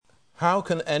How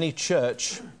can any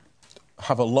church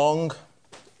have a long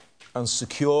and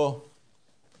secure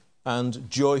and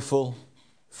joyful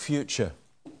future?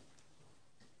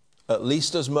 At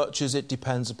least as much as it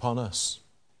depends upon us.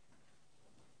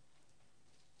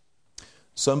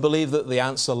 Some believe that the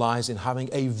answer lies in having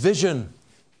a vision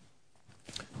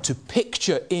to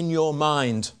picture in your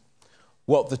mind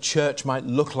what the church might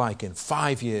look like in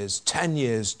 5 years, 10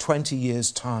 years, 20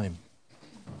 years' time.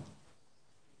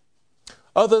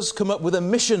 Others come up with a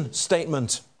mission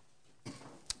statement.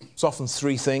 It's often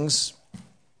 3 things.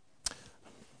 If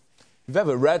you've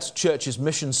ever read churches'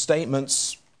 mission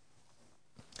statements,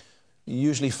 you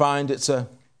usually find it's a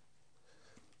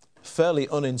fairly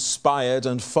uninspired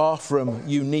and far from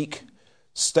unique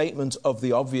statement of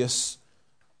the obvious,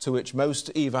 to which most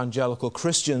evangelical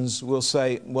Christians will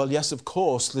say, well, yes, of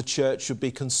course, the church should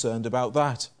be concerned about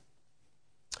that.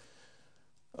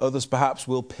 Others perhaps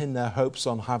will pin their hopes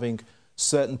on having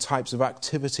certain types of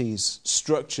activities,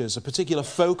 structures, a particular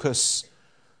focus,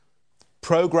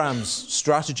 programs,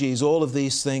 strategies, all of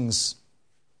these things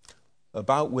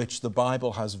about which the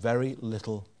Bible has very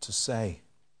little to say.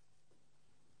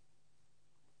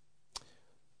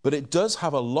 But it does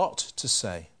have a lot to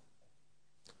say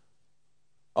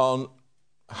on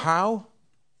how,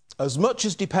 as much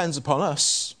as depends upon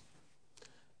us,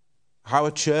 how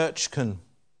a church can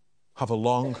have a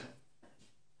long,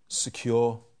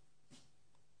 secure,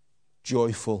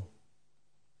 joyful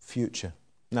future.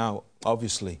 Now,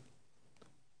 obviously,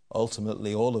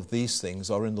 ultimately, all of these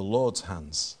things are in the Lord's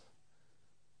hands.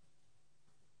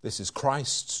 This is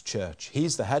Christ's church.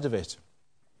 He's the head of it.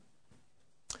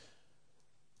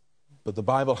 But the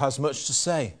Bible has much to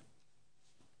say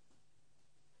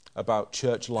about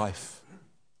church life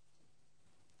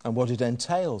and what it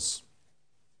entails.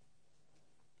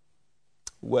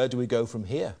 Where do we go from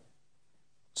here?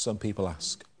 Some people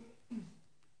ask.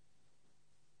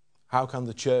 How can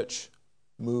the church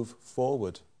move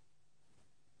forward?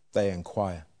 They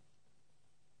inquire.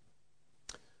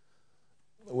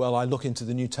 Well, I look into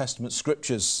the New Testament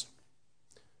scriptures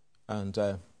and,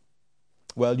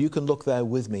 you can look there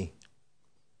with me.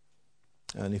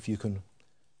 And if you can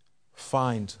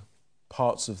find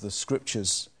parts of the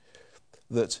scriptures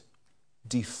that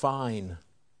define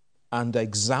and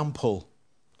example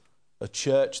a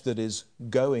church that is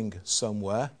going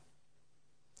somewhere,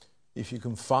 if you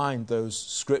can find those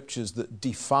scriptures that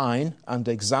define and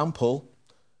example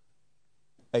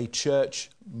a church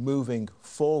moving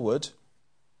forward,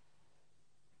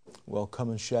 well, come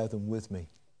and share them with me,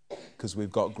 because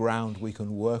we've got ground we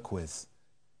can work with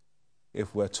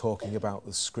if we're talking about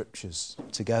the scriptures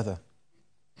together.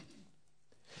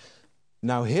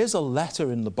 Now, here's a letter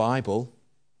in the Bible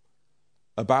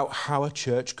about how a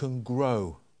church can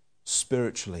grow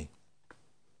spiritually.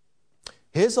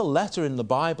 Here's a letter in the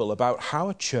Bible about how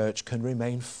a church can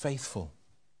remain faithful.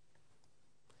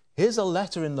 Here's a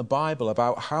letter in the Bible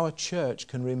about how a church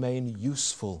can remain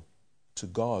useful to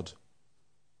God,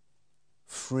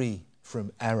 free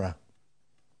from error.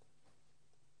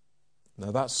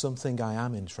 Now, that's something I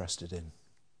am interested in.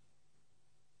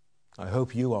 I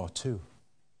hope you are too.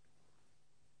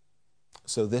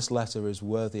 So this letter is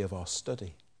worthy of our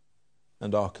study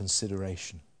and our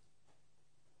consideration.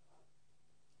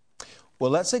 Well,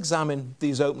 let's examine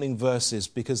these opening verses,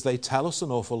 because they tell us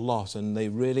an awful lot and they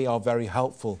really are very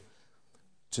helpful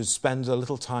to spend a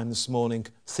little time this morning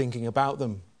thinking about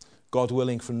them. God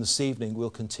willing, from this evening,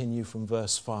 we'll continue from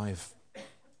verse 5.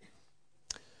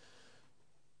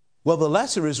 Well, the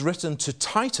letter is written to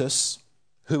Titus,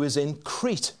 who is in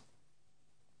Crete.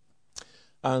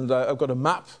 And I've got a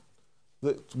map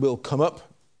that will come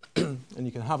up, and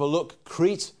you can have a look.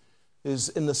 Crete is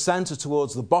in the center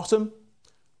towards the bottom,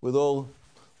 with all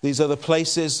these other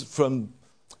places from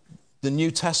the New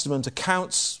Testament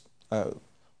accounts,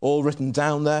 all written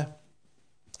down there.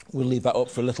 We'll leave that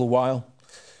up for a little while.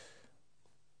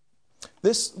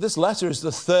 This letter is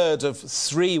the third of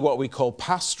 3 what we call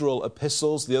pastoral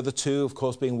epistles, the other 2, of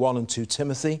course, being 1 and 2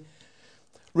 Timothy,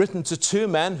 written to 2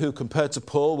 men who, compared to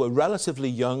Paul, were relatively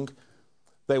young.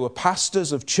 They were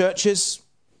pastors of churches,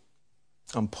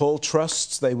 and Paul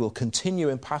trusts they will continue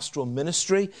in pastoral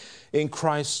ministry in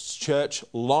Christ's church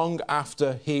long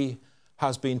after he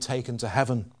has been taken to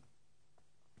heaven.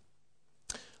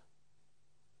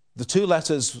 The 2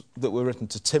 letters that were written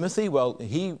to Timothy, well,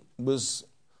 he was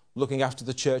looking after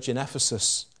the church in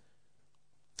Ephesus.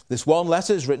 This one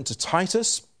letter is written to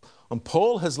Titus, and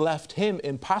Paul has left him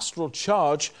in pastoral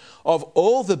charge of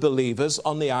all the believers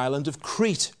on the island of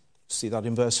Crete. See that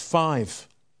in verse 5.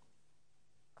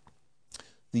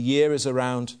 The year is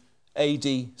around AD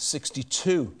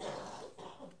 62.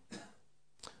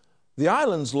 The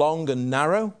island's long and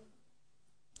narrow.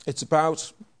 It's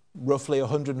about roughly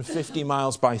 150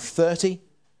 miles by 30.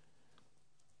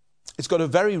 It's got a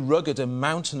very rugged and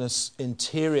mountainous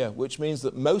interior, which means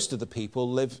that most of the people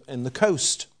live in the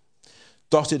coast,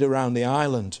 dotted around the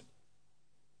island.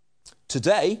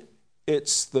 Today,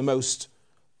 it's the most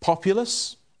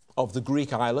populous of the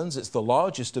Greek islands. It's the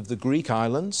largest of the Greek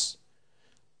islands.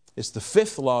 It's the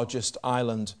 5th largest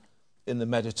island in the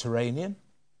Mediterranean.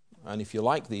 And if you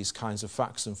like these kinds of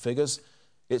facts and figures,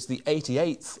 it's the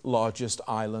 88th largest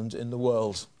island in the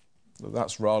world.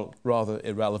 That's rather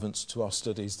irrelevant to our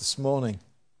studies this morning.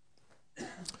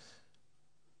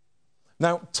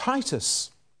 Now,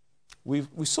 Titus, we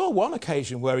saw one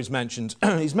occasion where he's mentioned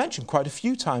quite a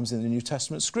few times in the New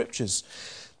Testament scriptures.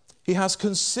 He has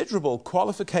considerable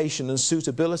qualification and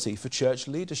suitability for church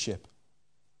leadership.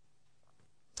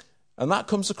 And that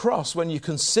comes across when you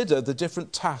consider the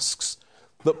different tasks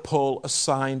that Paul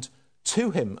assigned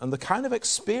to him and the kind of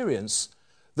experience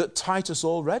that Titus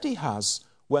already has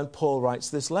when Paul writes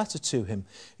this letter to him.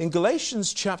 In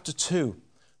Galatians chapter 2,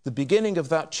 the beginning of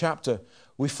that chapter,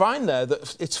 we find there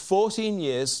that it's 14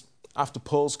 years after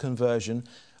Paul's conversion,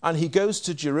 and he goes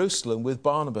to Jerusalem with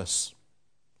Barnabas.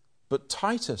 But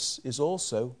Titus is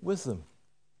also with them.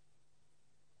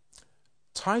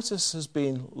 Titus has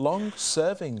been long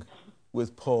serving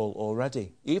with Paul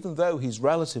already, even though he's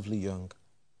relatively young.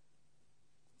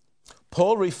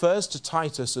 Paul refers to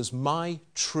Titus as my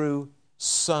true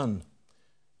son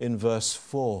in verse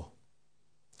 4.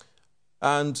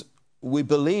 And we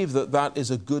believe that that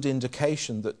is a good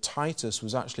indication that Titus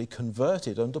was actually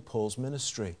converted under Paul's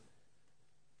ministry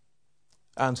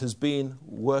and has been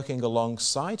working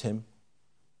alongside him,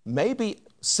 maybe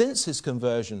since his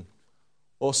conversion,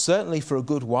 or certainly for a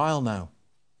good while now.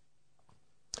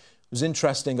 It was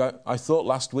interesting, I thought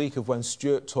last week of when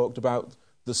Stuart talked about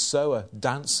the sower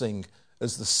dancing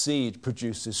as the seed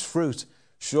produces fruit.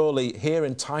 Surely here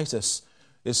in Titus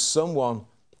is someone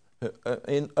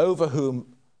over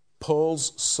whom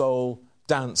Paul's soul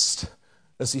danced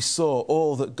as he saw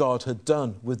all that God had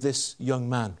done with this young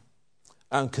man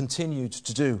and continued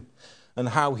to do, and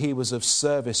how he was of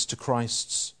service to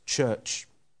Christ's church.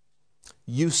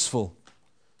 Useful,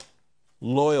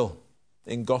 loyal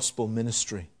in gospel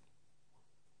ministry.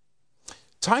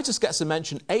 Titus gets a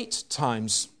mention 8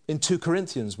 times in 2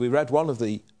 Corinthians. We read one of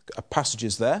the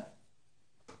passages there.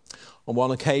 On one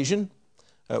occasion,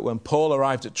 when Paul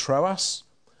arrived at Troas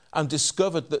and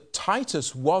discovered that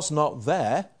Titus was not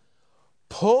there,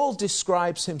 Paul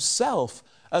describes himself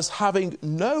as having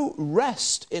no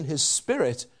rest in his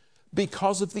spirit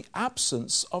because of the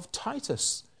absence of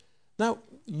Titus. Now,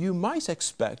 you might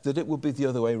expect that it would be the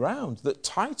other way around, that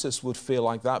Titus would feel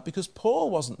like that because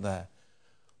Paul wasn't there.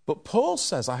 But Paul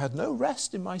says, I had no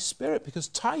rest in my spirit because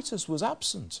Titus was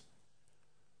absent.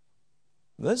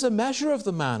 There's a measure of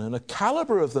the man and a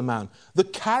caliber of the man, the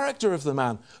character of the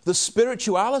man, the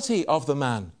spirituality of the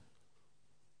man,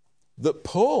 that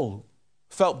Paul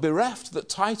felt bereft that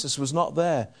Titus was not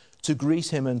there to greet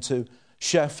him and to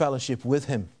share fellowship with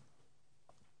him.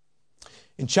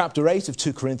 In chapter 8 of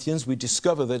 2 Corinthians, we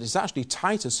discover that it's actually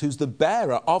Titus who's the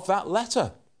bearer of that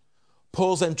letter.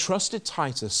 Paul's entrusted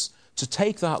Titus to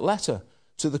take that letter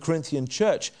to the Corinthian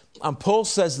church. And Paul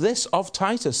says this of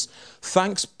Titus: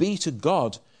 thanks be to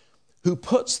God who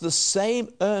puts the same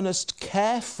earnest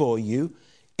care for you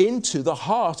into the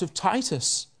heart of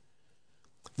Titus.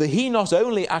 That he not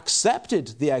only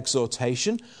accepted the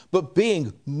exhortation, but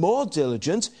being more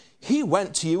diligent, he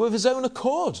went to you of his own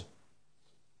accord.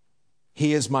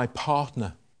 He is my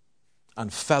partner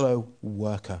and fellow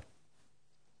worker.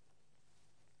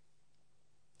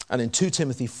 And in 2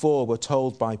 Timothy 4, we're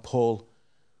told by Paul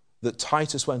that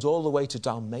Titus went all the way to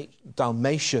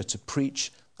Dalmatia to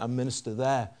preach and minister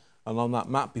there. And on that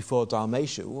map before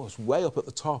Dalmatia, it's way up at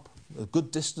the top, a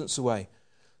good distance away.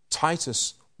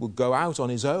 Titus would go out on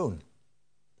his own.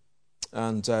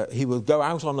 And he will go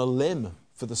out on a limb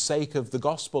for the sake of the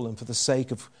gospel and for the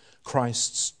sake of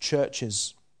Christ's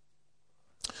churches.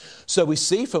 So we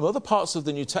see from other parts of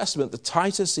the New Testament that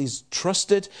Titus is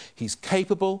trusted, he's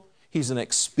capable, he's an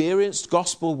experienced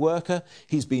gospel worker,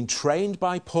 he's been trained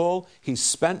by Paul, he's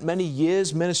spent many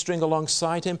years ministering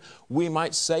alongside him. We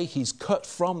might say he's cut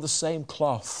from the same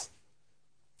cloth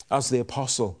as the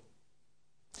apostle.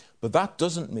 But that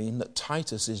doesn't mean that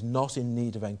Titus is not in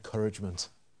need of encouragement.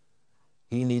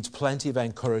 He needs plenty of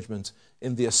encouragement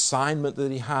in the assignment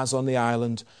that he has on the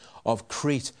island of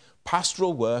Crete.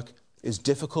 Pastoral work is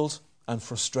difficult and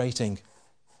frustrating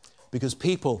because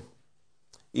people,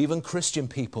 even Christian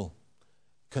people,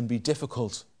 can be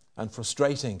difficult and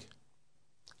frustrating,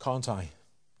 can't I?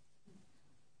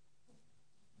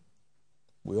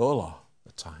 We all are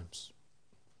at times.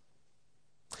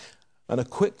 And a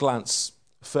quick glance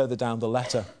further down the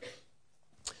letter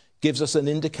gives us an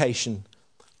indication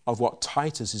of what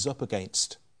Titus is up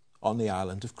against on the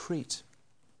island of Crete.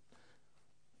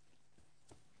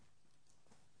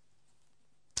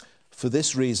 For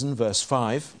this reason, verse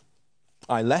 5,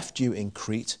 I left you in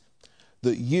Crete,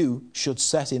 that you should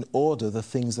set in order the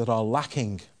things that are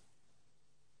lacking.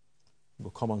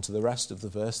 We'll come on to the rest of the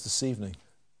verse this evening.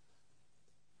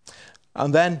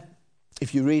 And then,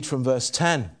 if you read from verse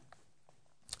 10,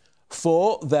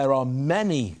 for there are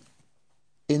many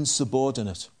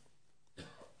insubordinate,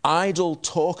 idle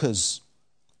talkers,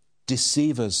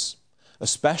 deceivers,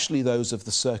 especially those of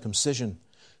the circumcision,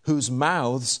 whose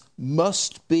mouths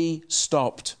must be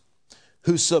stopped,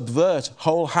 who subvert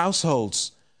whole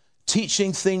households,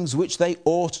 teaching things which they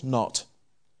ought not,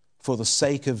 for the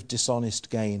sake of dishonest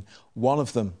gain. One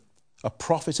of them, a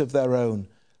prophet of their own,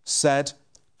 said,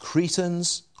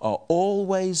 Cretans are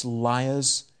always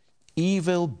liars,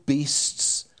 evil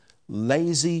beasts,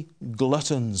 lazy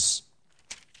gluttons.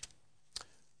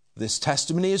 This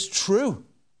testimony is true,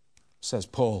 says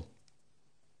Paul.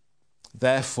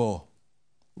 Therefore,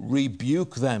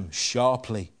 rebuke them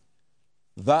sharply,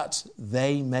 that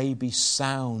they may be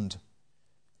sound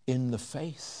in the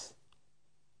faith.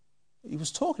 He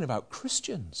was talking about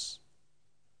Christians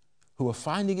who are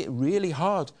finding it really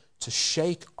hard to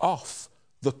shake off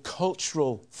the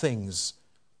cultural things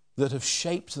that have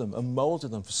shaped them and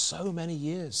molded them for so many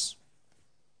years.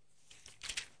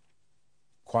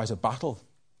 Quite a battle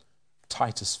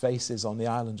Titus faces on the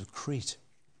island of Crete.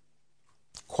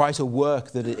 Quite a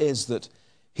work that it is that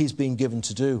he's been given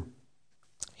to do.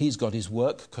 He's got his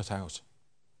work cut out.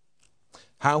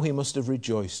 How he must have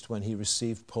rejoiced when he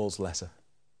received Paul's letter.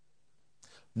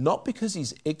 Not because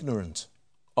he's ignorant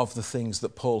of the things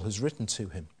that Paul has written to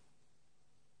him,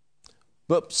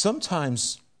 but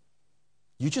sometimes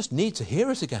you just need to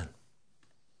hear it again.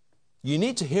 You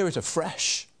need to hear it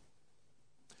afresh.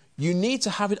 You need to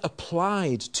have it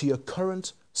applied to your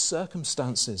current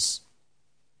circumstances.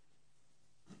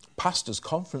 Pastors'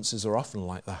 conferences are often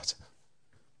like that.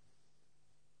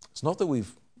 It's not that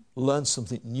we've learned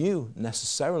something new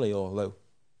necessarily, although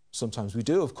sometimes we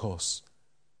do, of course.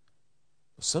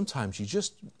 But sometimes you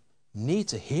just need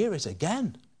to hear it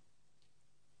again.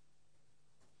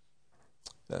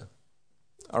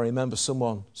 I remember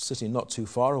someone sitting not too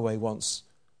far away once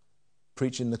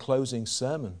preaching the closing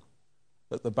sermon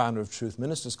at the Banner of Truth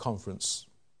Ministers Conference,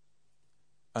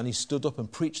 and he stood up and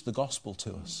preached the gospel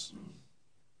to us.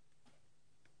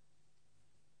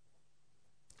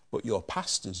 But your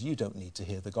pastors, you don't need to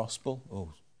hear the gospel.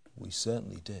 Oh, we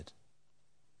certainly did.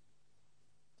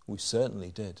 We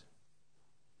certainly did.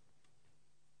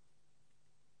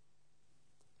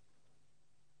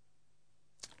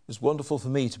 It was wonderful for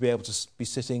me to be able to be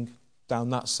sitting down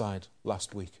that side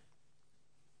last week.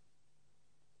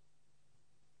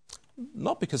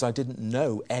 Not because I didn't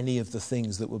know any of the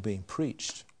things that were being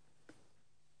preached,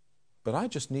 but I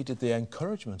just needed the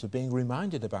encouragement of being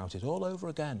reminded about it all over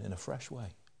again in a fresh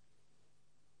way.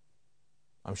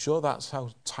 I'm sure that's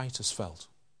how Titus felt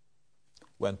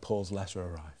when Paul's letter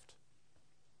arrived.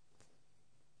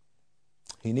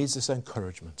 He needs this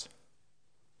encouragement.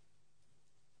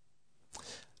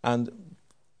 And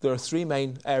there are three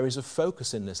main areas of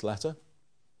focus in this letter.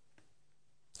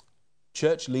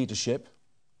 Church leadership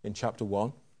in chapter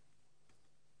 1,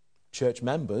 church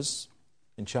members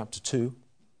in chapter 2,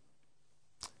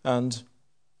 and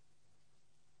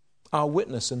our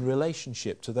witness and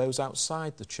relationship to those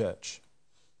outside the church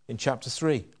in chapter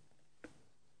 3.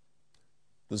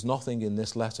 There's nothing in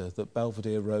this letter that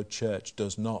Belvedere Road Church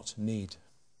does not need.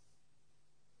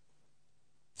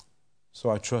 So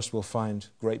I trust we'll find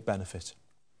great benefit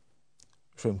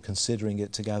from considering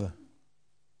it together.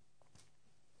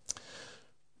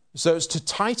 So it's to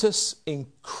Titus in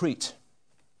Crete,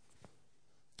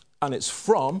 and it's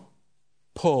from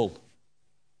Paul,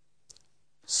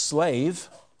 slave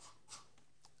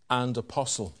and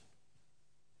apostle.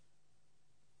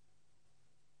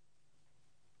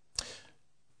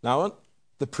 Now,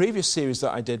 the previous series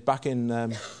that I did back in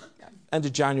end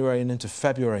of January and into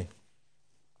February,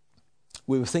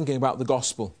 we were thinking about the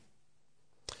gospel.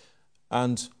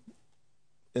 And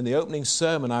in the opening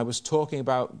sermon, I was talking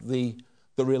about the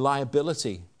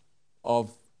reliability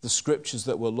of the scriptures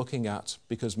that we're looking at,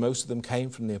 because most of them came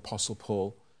from the Apostle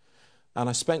Paul. And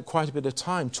I spent quite a bit of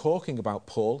time talking about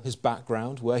Paul, his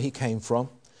background, where he came from,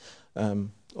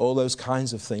 all those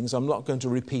kinds of things. I'm not going to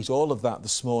repeat all of that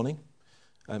this morning.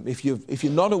 If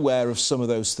you're not aware of some of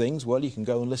those things, well, you can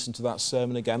go and listen to that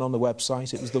sermon again on the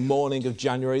website. It was the morning of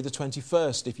January the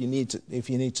 21st, if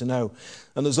you need to know.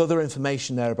 And there's other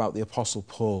information there about the Apostle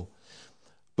Paul.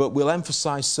 But we'll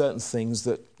emphasize certain things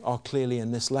that are clearly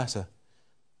in this letter.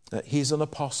 He's an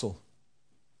apostle.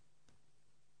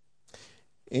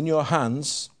 In your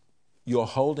hands, you're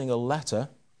holding a letter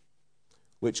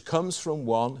which comes from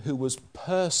one who was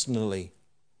personally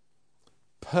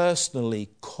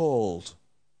called,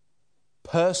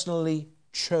 personally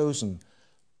chosen,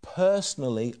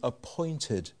 personally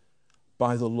appointed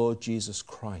by the Lord Jesus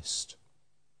Christ.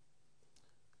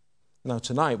 Now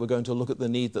tonight we're going to look at the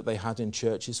need that they had in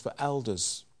churches for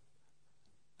elders.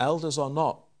 Elders are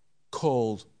not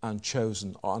called and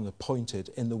chosen and appointed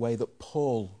in the way that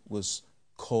Paul was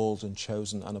called and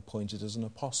chosen and appointed as an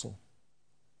apostle.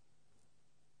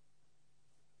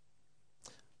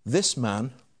 This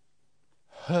man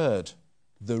heard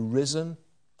the risen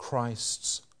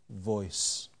Christ's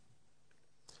voice.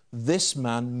 This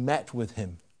man met with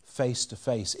him face to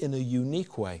face in a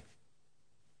unique way,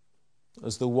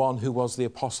 as the one who was the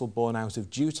apostle born out of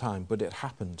due time, but it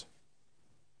happened.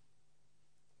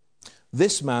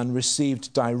 This man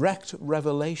received direct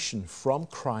revelation from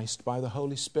Christ by the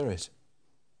Holy Spirit.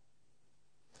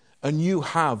 And you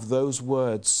have those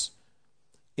words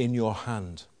in your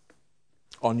hand,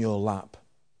 on your lap.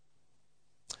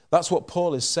 That's what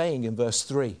Paul is saying in verse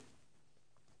 3.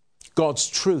 God's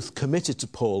truth committed to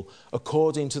Paul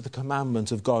according to the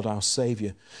commandment of God our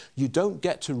Saviour. You don't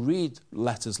get to read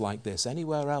letters like this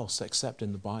anywhere else except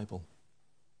in the Bible.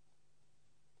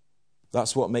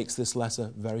 That's what makes this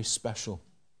letter very special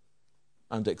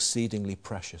and exceedingly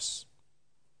precious,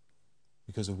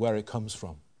 because of where it comes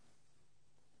from.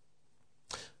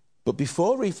 But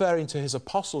before referring to his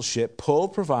apostleship, Paul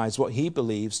provides what he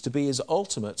believes to be his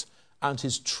ultimate and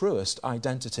his truest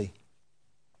identity.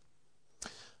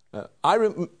 I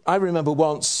remember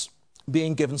once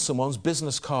being given someone's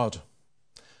business card,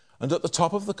 and at the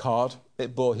top of the card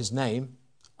it bore his name,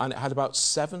 and it had about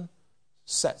 7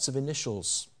 sets of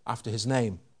initials after his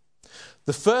name.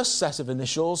 The first set of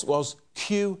initials was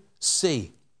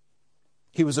QC.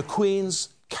 He was a Queen's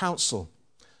Counsel.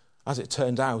 As it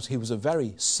turned out, he was a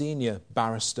very senior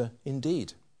barrister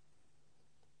indeed.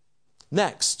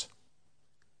 Next,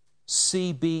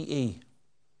 CBE,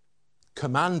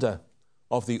 Commander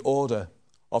of the Order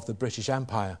of the British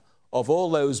Empire. Of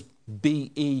all those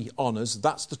BE honours,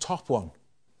 that's the top one.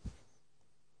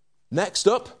 Next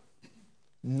up,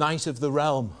 Knight of the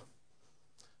Realm.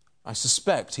 I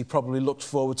suspect he probably looked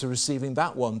forward to receiving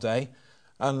that one day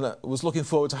and was looking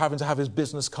forward to have his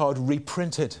business card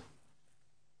reprinted.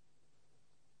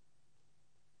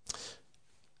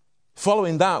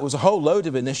 Following that was a whole load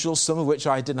of initials, some of which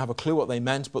I didn't have a clue what they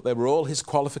meant, but they were all his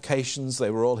qualifications, they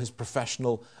were all his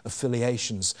professional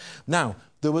affiliations. Now,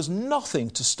 there was nothing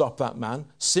to stop that man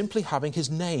simply having his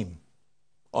name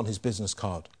on his business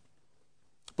card.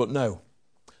 But no,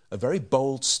 a very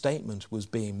bold statement was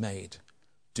being made.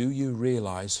 Do you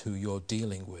realise who you're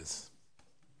dealing with?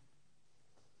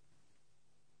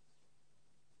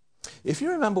 If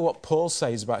you remember what Paul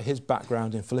says about his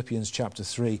background in Philippians chapter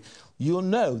 3, you'll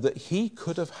know that he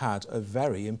could have had a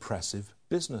very impressive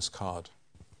business card.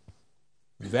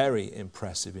 Very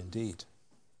impressive indeed.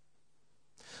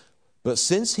 But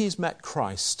since he's met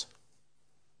Christ,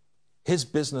 his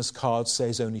business card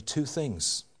says only 2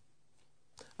 things.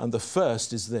 And the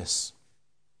first is this: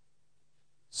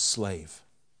 slave.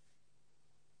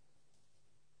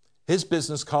 His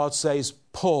business card says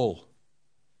Paul,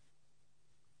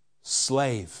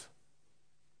 slave.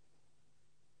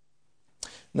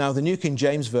 Now, the New King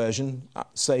James Version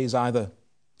says either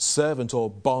servant or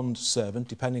bond servant,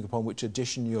 depending upon which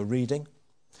edition you're reading.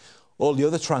 All the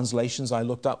other translations I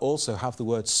looked at also have the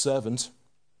word servant.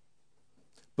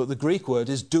 But the Greek word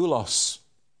is doulos,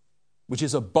 which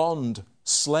is a bond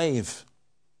slave.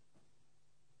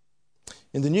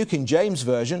 In the New King James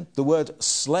Version, the word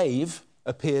slave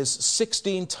appears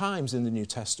 16 times in the New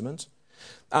Testament.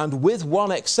 And with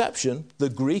one exception, the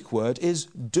Greek word is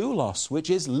doulos, which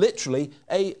is literally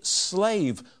a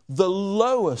slave, the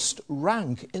lowest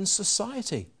rank in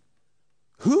society.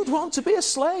 Who'd want to be a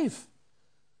slave?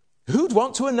 Who'd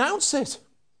want to announce it?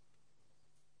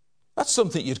 That's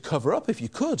something you'd cover up if you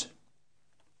could.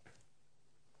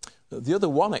 The other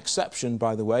one exception,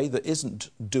 by the way, that isn't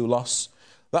doulos,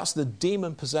 that's the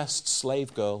demon-possessed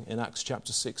slave girl in Acts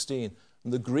chapter 16.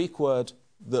 And the Greek word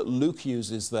that Luke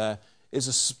uses there is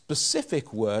a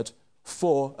specific word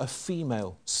for a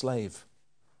female slave.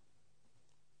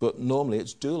 But normally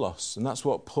it's doulos, and that's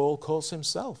what Paul calls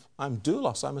himself. I'm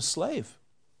doulos, I'm a slave.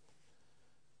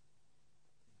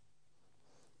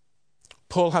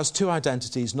 Paul has two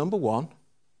identities. Number one,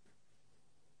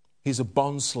 he's a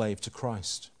bondslave to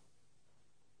Christ.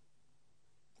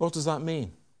 What does that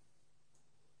mean?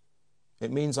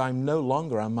 It means I'm no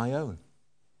longer on my own.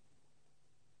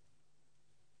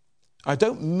 I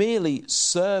don't merely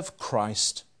serve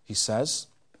Christ, he says,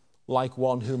 like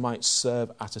one who might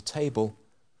serve at a table.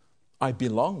 I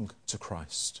belong to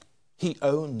Christ. He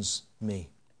owns me.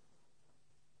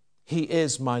 He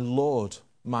is my Lord,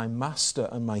 my Master,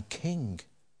 and my King.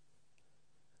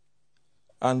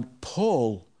 And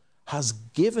Paul has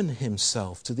given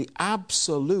himself to the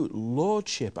absolute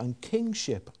lordship and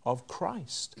kingship of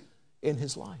Christ in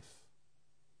his life.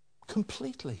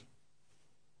 Completely.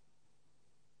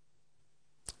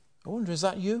 I wonder, is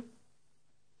that you?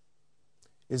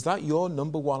 Is that your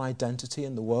number one identity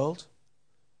in the world?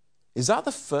 Is that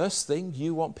the first thing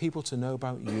you want people to know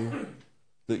about you?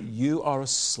 That you are a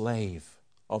slave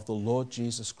of the Lord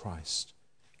Jesus Christ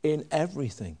in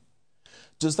everything.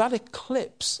 Does that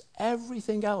eclipse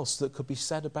everything else that could be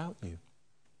said about you?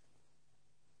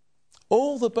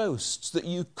 All the boasts that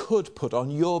you could put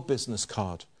on your business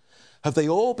card, have they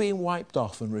all been wiped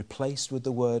off and replaced with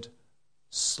the word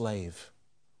slave?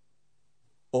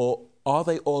 Or are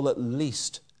they all at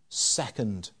least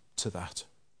second to that?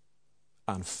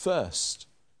 And first,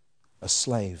 a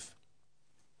slave.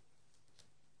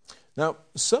 Now,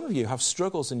 some of you have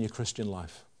struggles in your Christian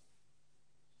life.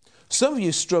 Some of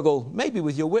you struggle maybe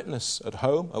with your witness at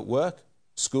home, at work,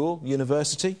 school,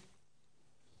 university.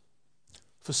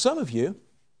 For some of you,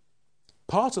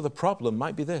 part of the problem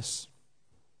might be this,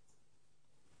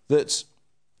 that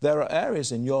there are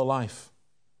areas in your life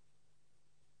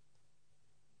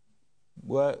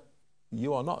where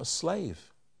you are not a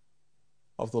slave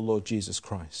of the Lord Jesus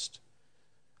Christ.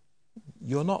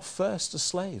 You're not first a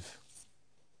slave.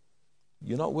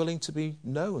 You're not willing to be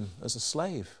known as a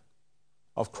slave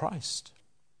of Christ.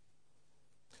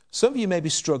 Some of you maybe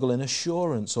struggle in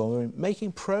assurance or in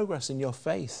making progress in your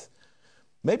faith.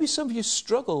 Maybe some of you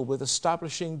struggle with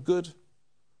establishing good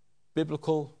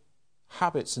biblical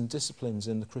habits and disciplines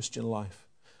in the Christian life.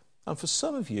 And for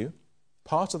some of you,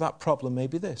 part of that problem may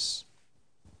be this.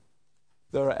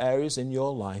 There are areas in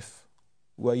your life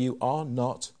where you are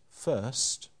not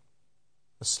first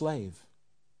a slave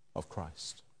of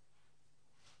Christ.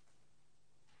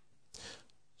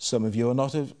 Some of you are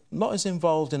not as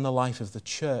involved in the life of the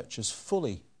church as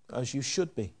fully as you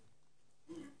should be.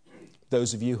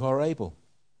 Those of you who are able,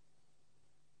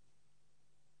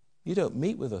 you don't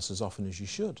meet with us as often as you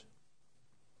should.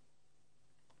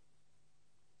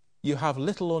 You have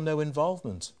little or no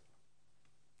involvement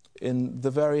in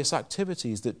the various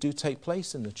activities that do take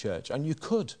place in the church, and you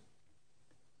could.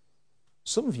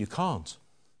 Some of you can't.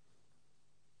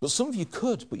 But some of you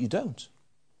could, but you don't.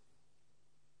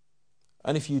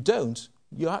 And if you don't,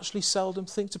 you actually seldom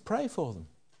think to pray for them.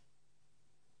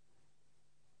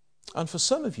 And for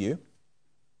some of you,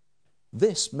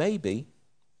 this may be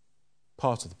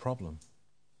part of the problem.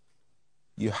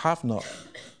 You have not,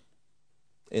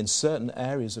 in certain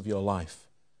areas of your life,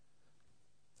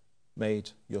 made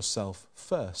yourself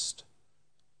first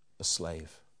a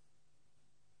slave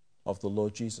of the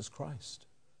Lord Jesus Christ.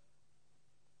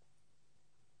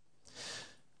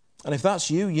 And if that's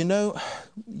you, you know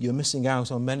you're missing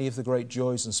out on many of the great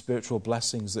joys and spiritual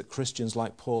blessings that Christians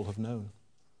like Paul have known.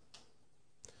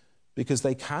 Because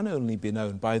they can only be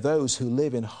known by those who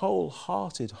live in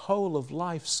wholehearted,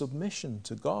 whole-of-life submission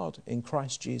to God in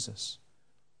Christ Jesus.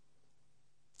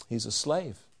 He's a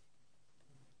slave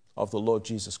of the Lord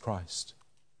Jesus Christ.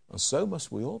 And so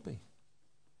must we all be.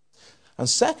 And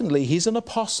secondly, he's an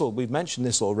apostle. We've mentioned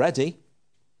this already.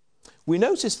 We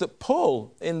notice that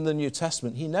Paul, in the New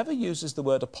Testament, he never uses the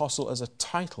word apostle as a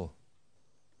title.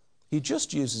 He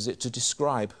just uses it to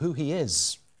describe who he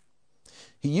is.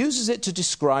 He uses it to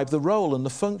describe the role and the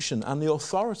function and the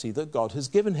authority that God has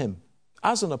given him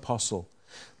as an apostle.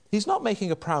 He's not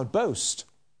making a proud boast.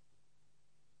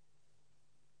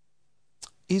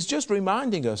 He's just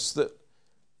reminding us that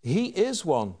he is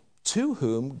one to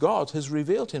whom God has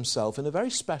revealed himself in a very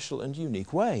special and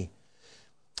unique way.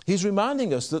 He's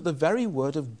reminding us that the very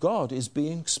word of God is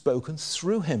being spoken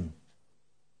through him.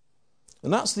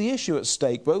 And that's the issue at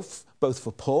stake, both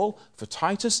for Paul, for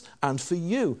Titus, and for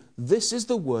you. This is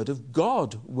the word of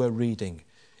God we're reading.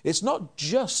 It's not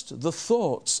just the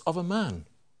thoughts of a man.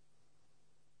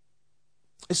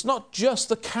 It's not just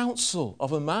the counsel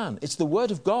of a man. It's the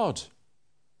word of God.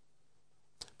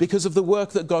 Because of the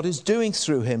work that God is doing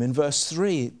through him in verse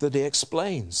 3 that he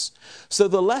explains. So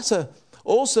the letter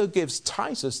also gives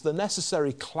Titus the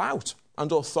necessary clout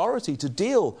and authority to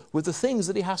deal with the things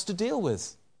that he has to deal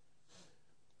with.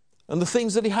 and the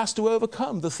things that he has to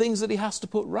overcome, the things that he has to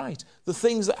put right, the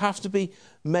things that have to be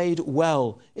made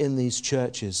well in these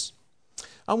churches.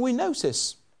 And we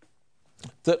notice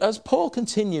that as Paul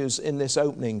continues in this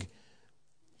opening,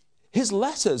 his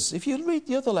letters, if you read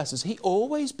the other letters, he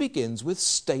always begins with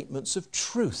statements of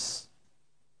truth.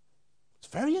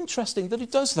 It's very interesting that he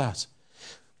does that.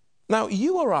 Now,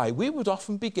 you or I, we would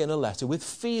often begin a letter with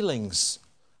feelings.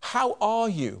 How are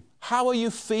you? How are you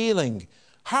feeling?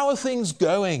 How are things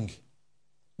going?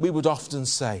 We would often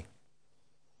say.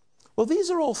 Well, these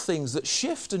are all things that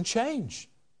shift and change.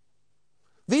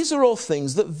 These are all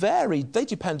things that vary. They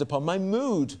depend upon my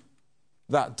mood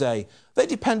that day. They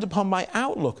depend upon my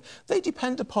outlook. They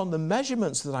depend upon the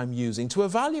measurements that I'm using to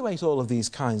evaluate all of these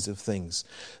kinds of things.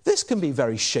 This can be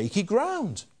very shaky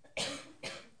ground.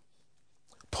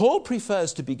 Paul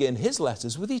prefers to begin his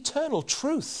letters with eternal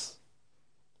truth,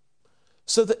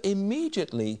 so that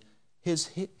immediately his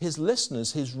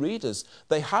listeners, his readers,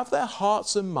 they have their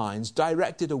hearts and minds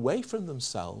directed away from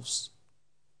themselves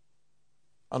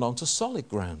and onto solid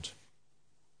ground,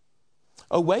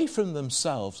 away from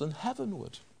themselves and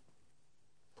heavenward,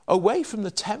 away from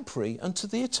the temporary and to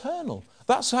the eternal.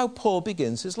 That's how Paul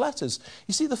begins his letters.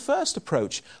 You see, the first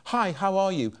approach, hi, how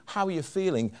are you? How are you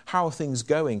feeling? How are things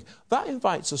going? That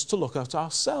invites us to look at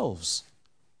ourselves.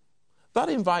 That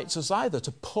invites us either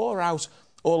to pour out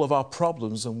all of our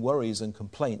problems and worries and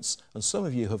complaints. And some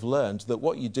of you have learned that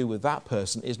what you do with that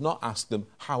person is not ask them,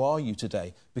 how are you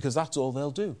today? Because that's all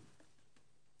they'll do.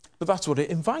 But that's what it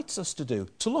invites us to do,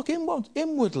 to look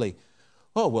inwardly.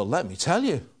 Oh, well, let me tell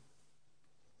you.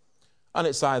 And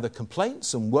it's either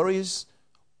complaints and worries,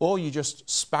 or you just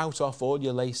spout off all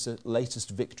your latest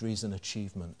victories and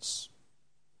achievements.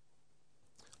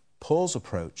 Paul's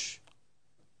approach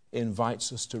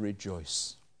invites us to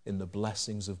rejoice in the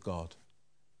blessings of God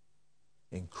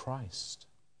in Christ.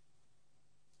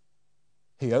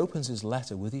 He opens his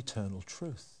letter with eternal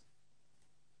truth.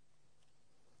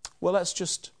 Well, let's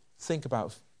just think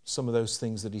about some of those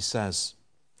things that he says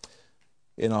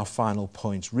in our final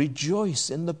point.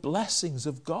 Rejoice in the blessings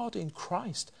of God in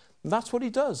Christ. And that's what he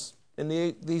does in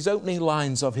these opening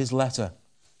lines of his letter.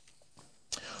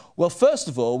 Well, first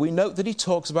of all, we note that he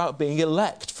talks about being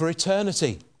elect for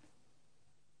eternity.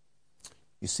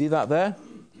 You see that there?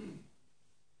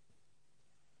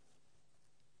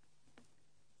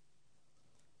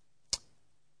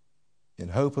 In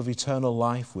hope of eternal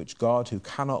life, which God, who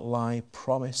cannot lie,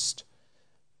 promised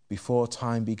before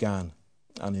time began.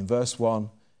 And in verse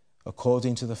 1,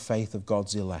 according to the faith of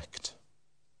God's elect.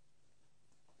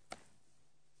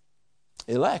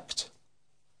 Elect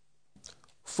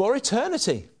for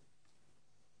eternity,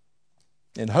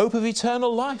 in hope of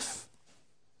eternal life,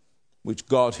 which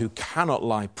God, who cannot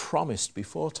lie, promised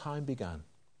before time began.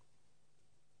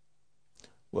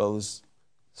 Well, there's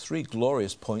 3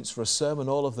 glorious points for a sermon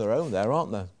all of their own there,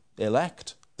 aren't there?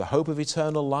 Elect, the hope of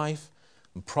eternal life,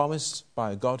 and promised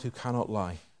by a God who cannot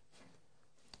lie.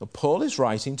 But Paul is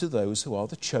writing to those who are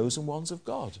the chosen ones of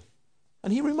God.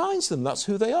 And he reminds them that's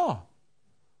who they are.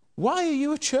 Why are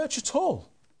you a church at all?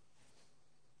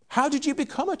 How did you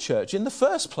become a church in the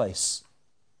first place?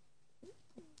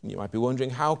 You might be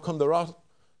wondering, how come there are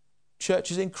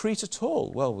churches in Crete at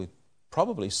all? Well,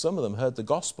 probably some of them heard the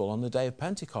gospel on the day of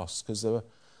Pentecost, because there were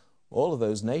all of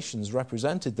those nations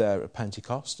represented there at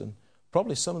Pentecost, and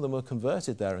probably some of them were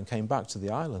converted there and came back to the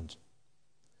island.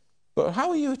 But how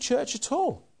are you a church at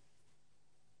all?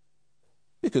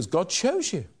 Because God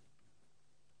chose you.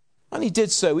 And he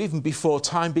did so even before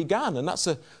time began. And that's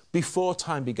before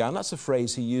time began, that's a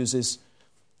phrase he uses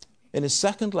in his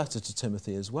second letter to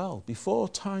Timothy as well. Before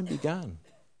time began,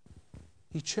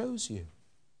 he chose you.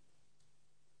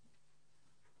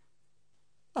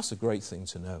 That's a great thing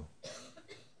to know.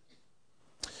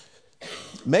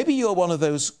 Maybe you're one of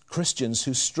those Christians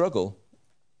who struggle,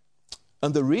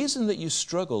 and the reason that you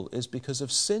struggle is because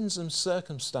of sins and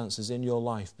circumstances in your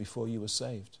life before you were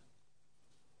saved.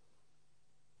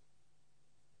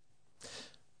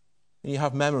 You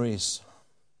have memories,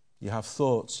 you have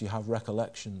thoughts, you have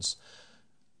recollections,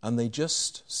 and they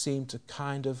just seem to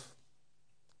kind of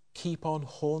keep on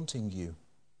haunting you.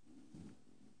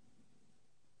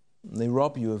 They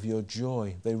rob you of your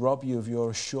joy. They rob you of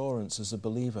your assurance as a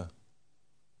believer,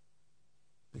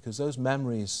 because those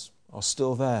memories are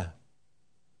still there.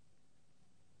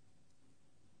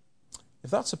 If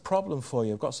that's a problem for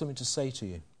you, I've got something to say to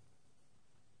you.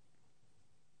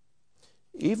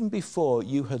 Even before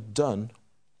you had done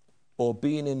or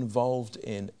been involved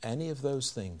in any of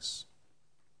those things,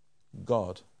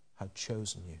 God had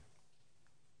chosen you.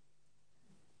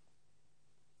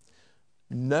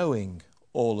 Knowing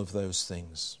all of those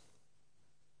things,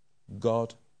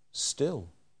 God still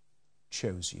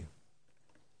chose you.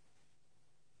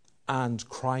 And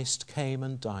Christ came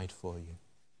and died for you.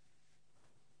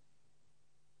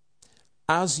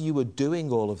 As you were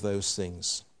doing all of those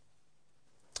things,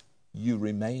 you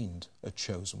remained a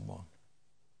chosen one.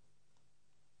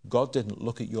 God didn't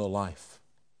look at your life,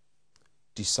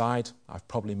 decide, I've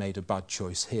probably made a bad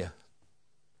choice here,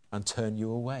 and turn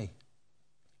you away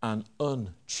and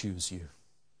unchoose you.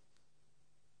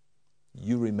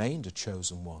 You remained a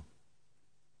chosen one,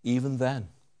 even then.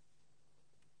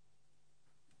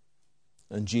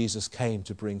 And Jesus came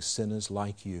to bring sinners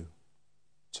like you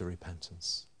to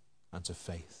repentance and to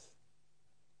faith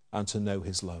and to know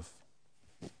his love.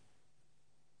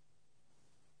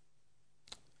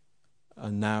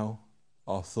 And now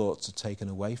our thoughts are taken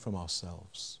away from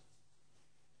ourselves.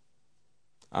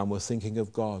 And we're thinking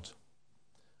of God.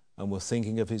 And we're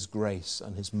thinking of his grace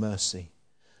and his mercy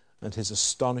and his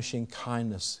astonishing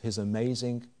kindness, his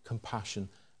amazing compassion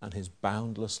and his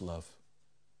boundless love.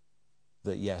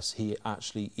 That yes, he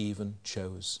actually even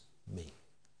chose me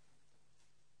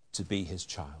to be his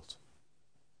child.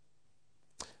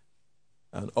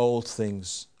 And old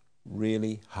things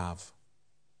really have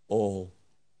all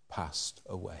passed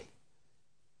away.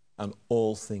 And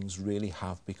all things really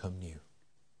have become new.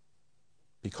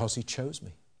 Because he chose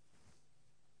me.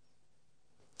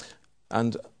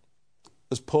 And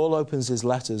as Paul opens his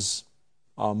letters,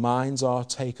 our minds are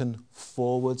taken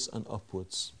forwards and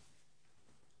upwards.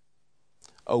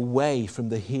 Away from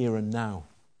the here and now.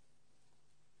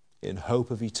 In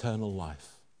hope of eternal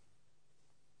life.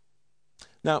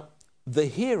 Now, the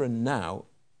here and now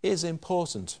is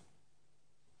important.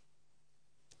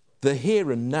 The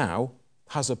here and now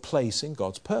has a place in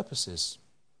God's purposes.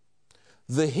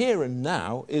 The here and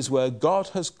now is where God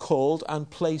has called and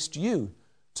placed you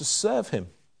to serve him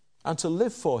and to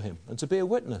live for him and to be a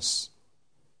witness.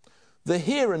 The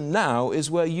here and now is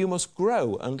where you must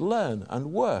grow and learn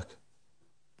and work.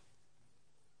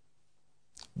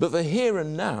 But the here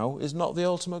and now is not the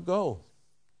ultimate goal.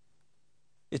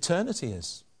 Eternity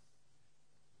is.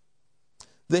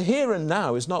 The here and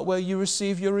now is not where you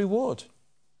receive your reward.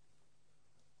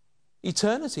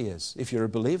 Eternity is, if you're a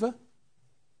believer.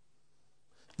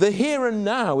 The here and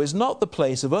now is not the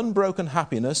place of unbroken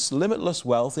happiness, limitless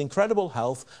wealth, incredible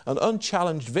health, and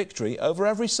unchallenged victory over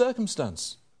every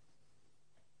circumstance.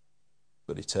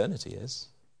 But eternity is.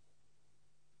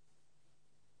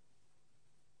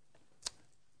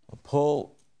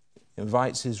 Paul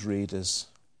invites his readers,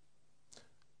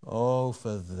 oh,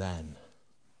 for then.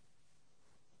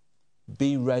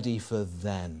 Be ready for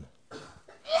then.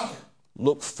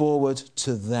 Look forward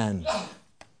to then.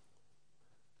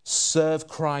 Serve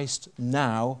Christ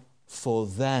now for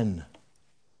then.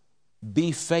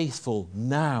 Be faithful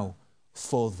now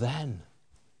for then.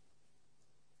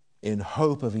 In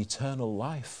hope of eternal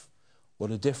life.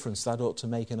 What a difference that ought to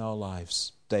make in our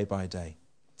lives day by day.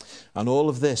 And all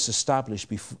of this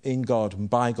established in God and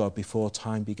by God before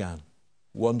time began.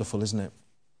 Wonderful, isn't it?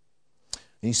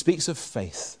 And he speaks of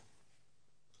faith.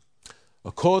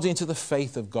 According to the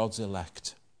faith of God's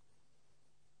elect.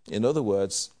 In other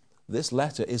words, this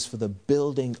letter is for the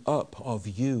building up of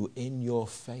you in your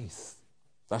faith.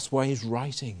 That's why he's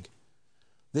writing.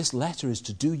 This letter is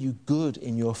to do you good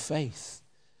in your faith.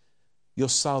 Your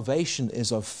salvation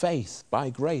is of faith, by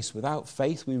grace. Without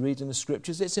faith, we read in the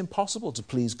scriptures, it's impossible to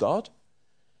please God.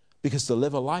 Because to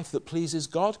live a life that pleases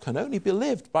God can only be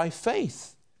lived by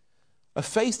faith. A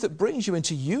faith that brings you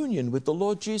into union with the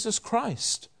Lord Jesus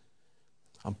Christ.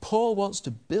 And Paul wants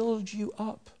to build you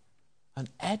up and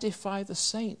edify the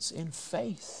saints in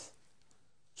faith.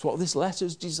 It's what this letter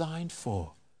is designed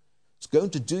for. It's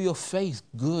going to do your faith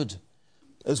good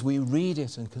as we read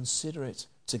it and consider it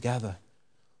together.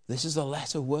 This is a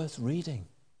letter worth reading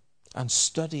and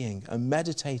studying and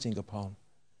meditating upon.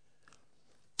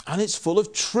 And it's full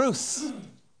of truth.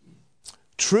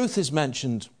 Truth is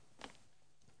mentioned.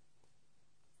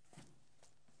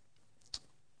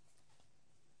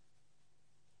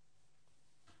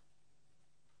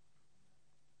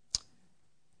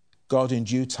 God in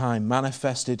due time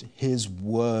manifested his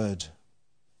word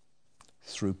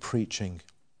through preaching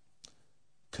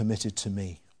committed to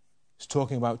me. He's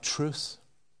talking about truth.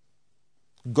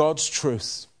 God's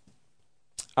truth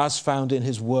as found in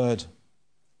his word,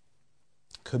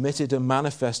 committed and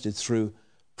manifested through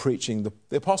preaching.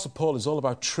 The Apostle Paul is all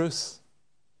about truth.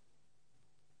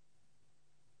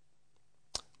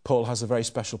 Paul has a very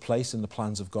special place in the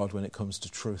plans of God when it comes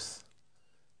to truth,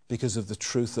 because of the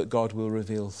truth that God will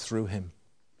reveal through him.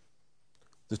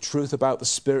 The truth about the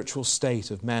spiritual state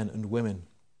of men and women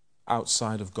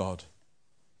outside of God.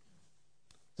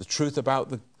 The truth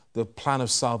about the plan of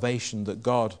salvation that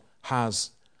God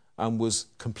has and was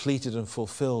completed and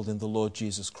fulfilled in the Lord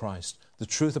Jesus Christ. The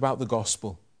truth about the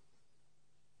gospel.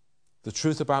 The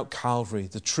truth about Calvary.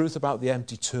 The truth about the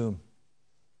empty tomb.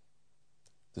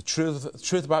 The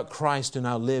truth about Christ who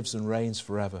now lives and reigns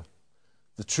forever.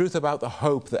 The truth about the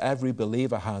hope that every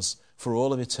believer has for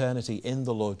all of eternity in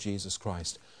the Lord Jesus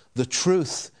Christ. The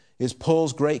truth is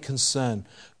Paul's great concern.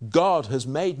 God has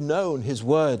made known his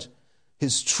word,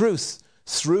 his truth,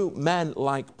 through men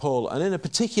like Paul, and in a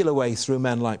particular way through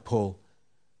men like Paul.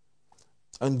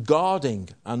 And guarding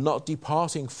and not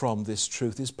departing from this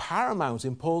truth is paramount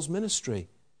in Paul's ministry.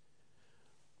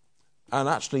 And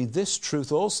actually, this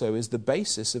truth also is the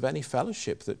basis of any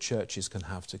fellowship that churches can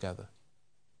have together.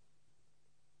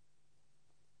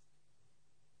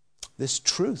 This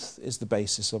truth is the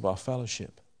basis of our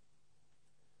fellowship.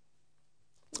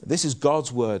 This is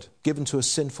God's word given to a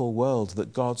sinful world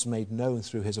that God's made known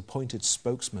through his appointed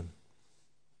spokesman.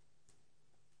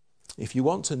 If you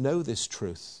want to know this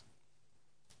truth,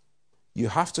 you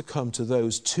have to come to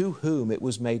those to whom it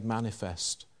was made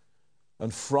manifest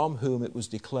and from whom it was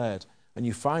declared. And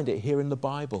you find it here in the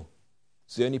Bible.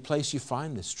 It's the only place you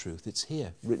find this truth. It's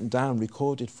here, written down,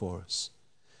 recorded for us.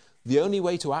 The only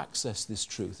way to access this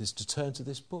truth is to turn to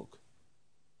this book.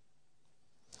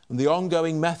 And the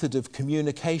ongoing method of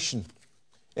communication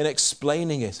in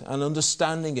explaining it and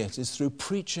understanding it is through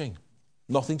preaching.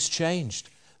 Nothing's changed.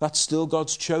 That's still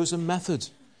God's chosen method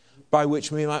by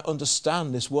which we might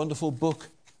understand this wonderful book.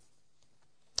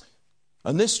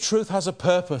 And this truth has a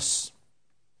purpose.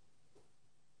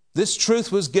 This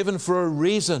truth was given for a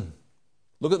reason.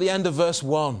 Look at the end of verse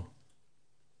 1.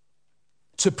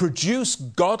 To produce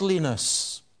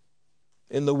godliness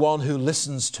in the one who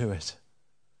listens to it.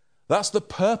 That's the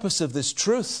purpose of this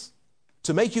truth.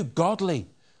 To make you godly.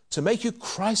 To make you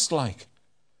Christ-like.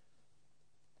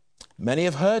 Many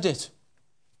have heard it.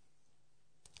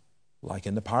 Like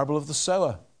in the parable of the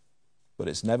sower. But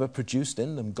it's never produced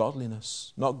in them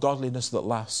godliness. Not godliness that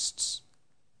lasts.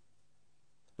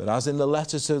 But as in the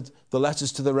letters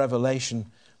to the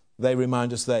Revelation, they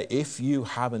remind us there, if you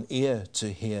have an ear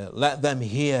to hear, let them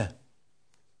hear.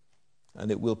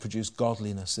 And it will produce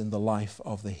godliness in the life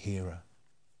of the hearer.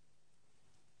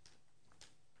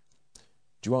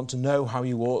 Do you want to know how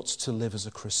you ought to live as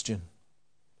a Christian?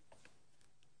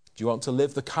 Do you want to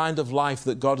live the kind of life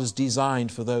that God has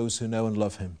designed for those who know and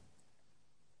love him?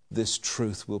 This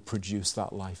truth will produce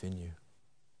that life in you.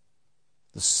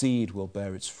 The seed will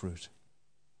bear its fruit.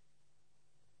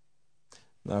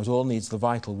 Now, it all needs the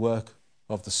vital work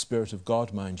of the Spirit of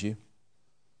God, mind you.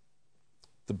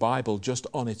 The Bible, just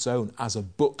on its own, as a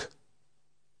book,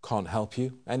 can't help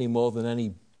you any more than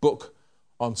any book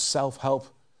on self-help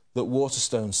that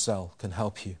Waterstones sell can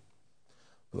help you.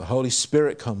 But the Holy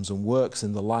Spirit comes and works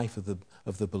in the life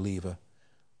of the believer.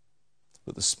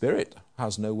 But the Spirit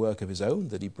has no work of his own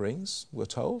that he brings, we're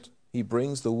told. He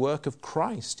brings the work of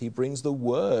Christ. He brings the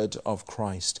word of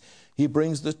Christ. He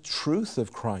brings the truth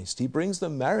of Christ. He brings the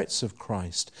merits of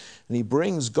Christ. And he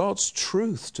brings God's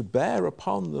truth to bear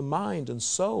upon the mind and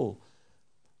soul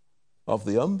of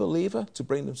the unbeliever to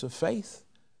bring them to faith,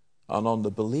 and on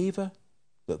the believer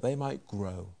that they might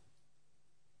grow.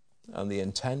 And the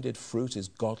intended fruit is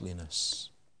godliness.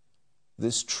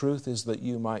 This truth is that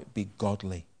you might be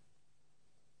godly.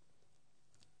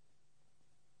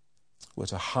 We're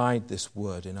to hide this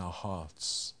word in our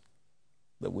hearts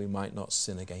that we might not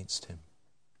sin against him.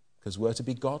 Because we're to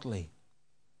be godly.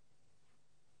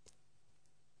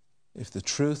 If the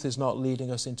truth is not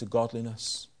leading us into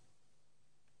godliness,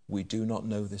 we do not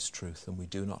know this truth and we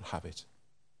do not have it,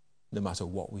 no matter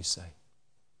what we say.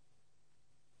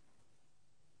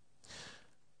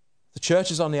 The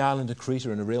churches on the island of Crete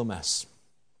are in a real mess.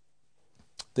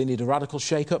 They need a radical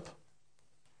shake-up.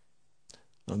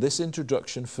 And this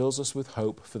introduction fills us with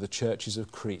hope for the churches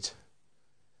of Crete.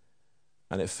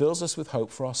 And it fills us with hope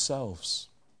for ourselves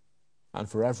and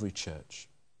for every church.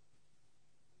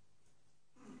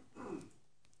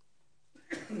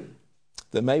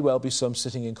 There may well be some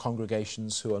sitting in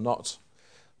congregations who are not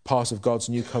part of God's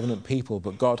new covenant people,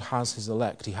 but God has his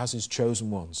elect. He has his chosen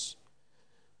ones.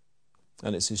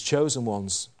 And it's his chosen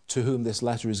ones to whom this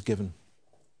letter is given.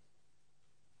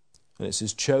 And it's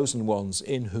his chosen ones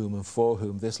in whom and for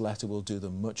whom this letter will do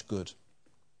them much good.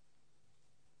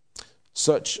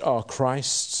 Such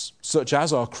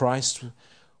as are Christ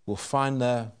will find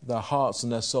their hearts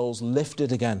and their souls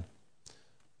lifted again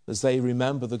as they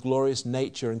remember the glorious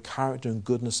nature and character and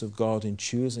goodness of God in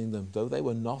choosing them, though they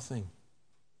were nothing.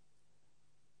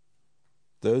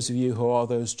 Those of you who are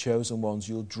those chosen ones,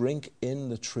 you'll drink in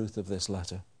the truth of this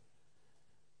letter.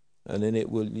 And in it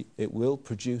will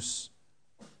produce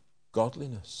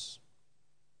godliness.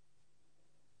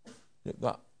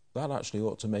 That actually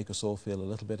ought to make us all feel a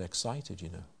little bit excited, you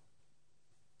know.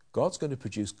 God's going to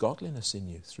produce godliness in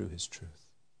you through his truth.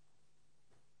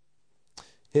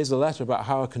 Here's a letter about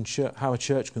how a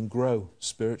church can grow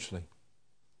spiritually,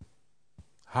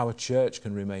 how a church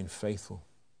can remain faithful,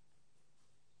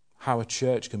 how a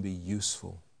church can be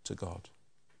useful to God.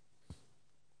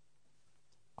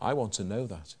 I want to know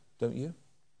that, don't you?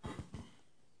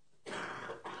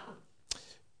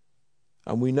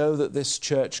 And we know that this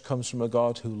church comes from a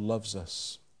God who loves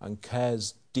us and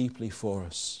cares deeply for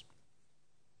us.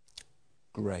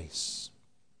 Grace.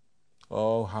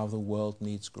 Oh, how the world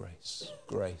needs grace.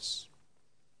 Grace.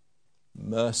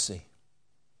 Mercy.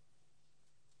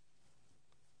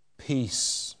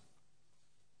 Peace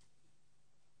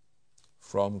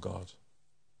from God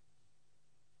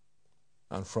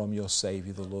and from your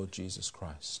Saviour, the Lord Jesus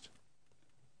Christ.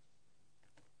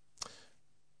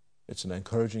 It's an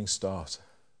encouraging start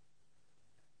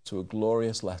to a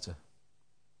glorious letter.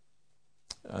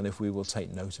 And if we will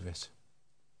take note of it,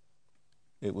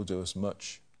 it will do us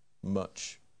much,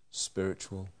 much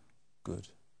spiritual good.